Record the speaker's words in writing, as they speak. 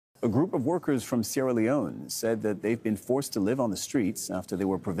A group of workers from Sierra Leone said that they've been forced to live on the streets after they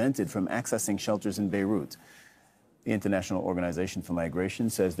were prevented from accessing shelters in Beirut. The International Organization for Migration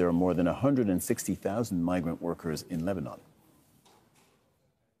says there are more than 160,000 migrant workers in Lebanon.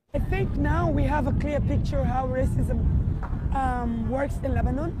 I think now we have a clear picture how racism works in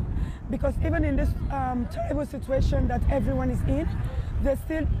Lebanon, because even in this terrible situation that everyone is in, they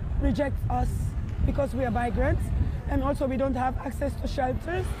still reject us because we are migrants, and also we don't have access to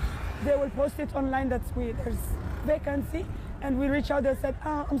shelters. They will post it online that there's vacancy, and we reach out and said,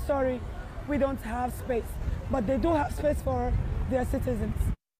 I'm sorry, we don't have space. But they do have space for their citizens.